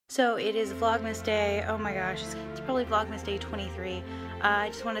So it is Vlogmas day. Oh my gosh, it's probably Vlogmas day 23. I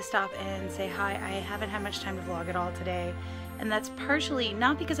just want to stop and say hi. I haven't had much time to vlog at all today. And that's partially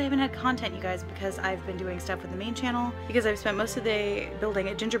not because I haven't had content, you guys, because I've been doing stuff with the main channel, because I've spent most of the day building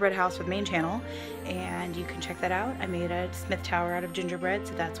a gingerbread house with the main channel, and you can check that out. I made a Smith tower out of gingerbread,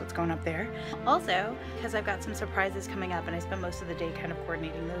 so that's what's going up there. Also, because I've got some surprises coming up, and I spent most of the day kind of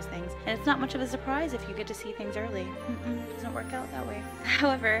coordinating those things. And it's not much of a surprise if you get to see things early. It doesn't work out that way.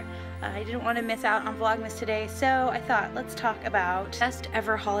 However, I didn't want to miss out on Vlogmas today, so I thought let's talk about best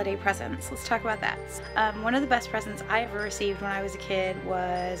ever holiday presents. Let's talk about that. One of the best presents I ever received when I was a kid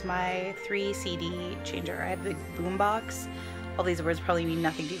was my 3 CD changer. I had the boom box. All these words probably mean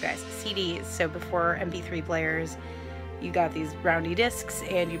nothing to you guys. CDs, so before MP3 players, you got these roundy discs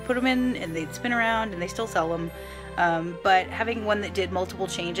and you put them in and they'd spin around, and they still sell them. But having one that did multiple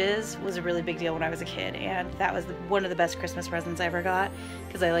changes was a really big deal when I was a kid, and that was one of the best Christmas presents I ever got,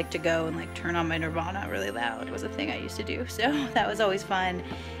 because I like to go and like turn on my Nirvana really loud. It was a thing I used to do, so that was always fun.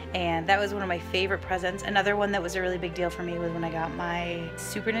 And that was one of my favorite presents. Another one that was a really big deal for me was when I got my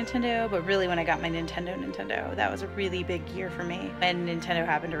Super Nintendo, but really when I got my Nintendo. That was a really big year for me. When Nintendo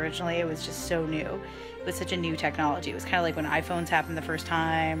happened originally, it was just so new. It was such a new technology. It was kind of like when iPhones happened the first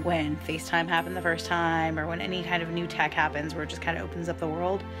time, when FaceTime happened the first time, or when any kind of new tech happens where it just kind of opens up the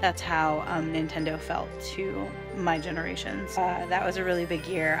world. That's how Nintendo felt to my generations. That was a really big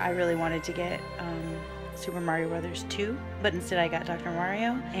year. I really wanted to get Super Mario Brothers 2, but instead I got Dr.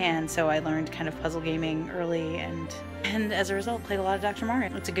 Mario, and so I learned kind of puzzle gaming early, and as a result played a lot of Dr.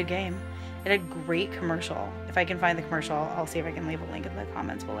 Mario. It's a good game. It had a great commercial. If I can find the commercial, I'll see if I can leave a link in the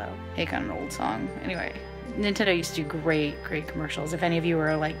comments below. Take on an old song. Anyway, Nintendo used to do great commercials. If any of you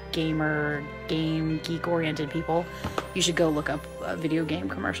are like game geek-oriented people, you should go look up video game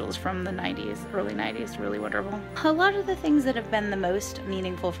commercials from the 90s, early 90s. Really wonderful. A lot of the things that have been the most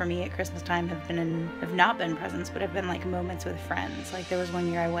meaningful for me at Christmas time have not been presents, but have been like moments with friends. Like there was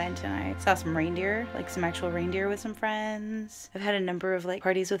one year I went and I saw some reindeer, like some actual reindeer with some friends. I've had a number of like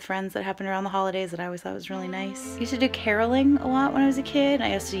parties with friends that happened around the holidays that I always thought was really nice. I used to do caroling a lot when I was a kid.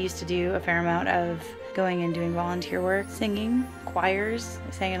 I also used to do a fair amount of going and doing volunteer work, singing, choirs.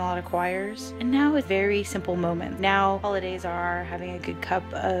 I sang in a lot of choirs. And now it's very simple moments. Now holidays are having a good cup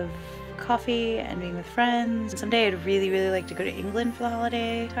of coffee and being with friends. Someday I'd really like to go to England for the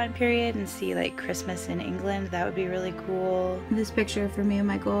holiday time period and see like Christmas in England. That would be really cool. This picture for me and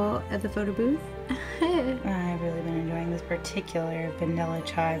Michael at the photo booth. I've really been enjoying this particular vanilla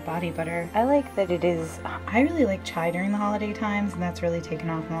chai body butter. I like that it is, I really like chai during the holiday times, and that's really taken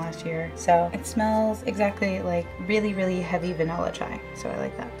off in the last year. So it smells exactly like really heavy vanilla chai. So I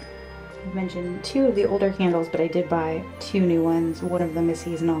like that. I mentioned 2 of the older candles, but I did buy 2 new ones. One of them is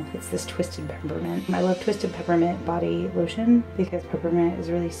seasonal. It's this Twisted Peppermint. I love Twisted Peppermint body lotion because peppermint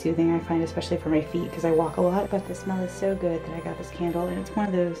is really soothing, I find, especially for my feet because I walk a lot. But the smell is so good that I got this candle, and it's one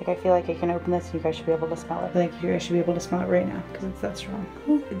of those, like, I feel like I can open this and you guys should be able to smell it. I feel like you guys should be able to smell it right now because it's that strong.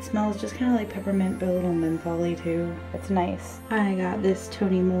 Ooh, it smells just kind of like peppermint, but a little mentholy too. It's nice. I got this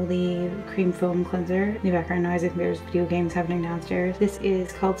Tony Moly cream foam cleanser. In the background noise, I think there's video games happening downstairs. This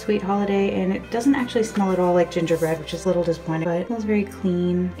is called Sweet Holiday, and it doesn't actually smell at all like gingerbread, which is a little disappointing, but it smells very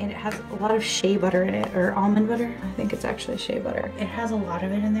clean, and it has a lot of shea butter in it, or almond butter. I think it's actually shea butter. It has a lot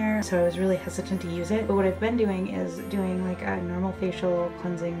of it in there, so I was really hesitant to use it, but what I've been doing is doing like a normal facial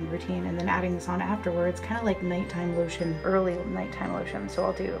cleansing routine and then adding this on afterwards, kind of like nighttime lotion, early nighttime lotion. So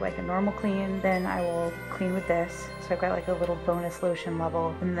I'll do like a normal clean, then I will clean with this. So I've got like a little bonus lotion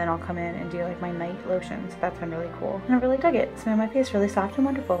level, and then I'll come in and do like my night lotion. So that's been really cool, and I really dug it. So my face really soft and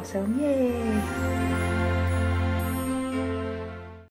wonderful, so yay!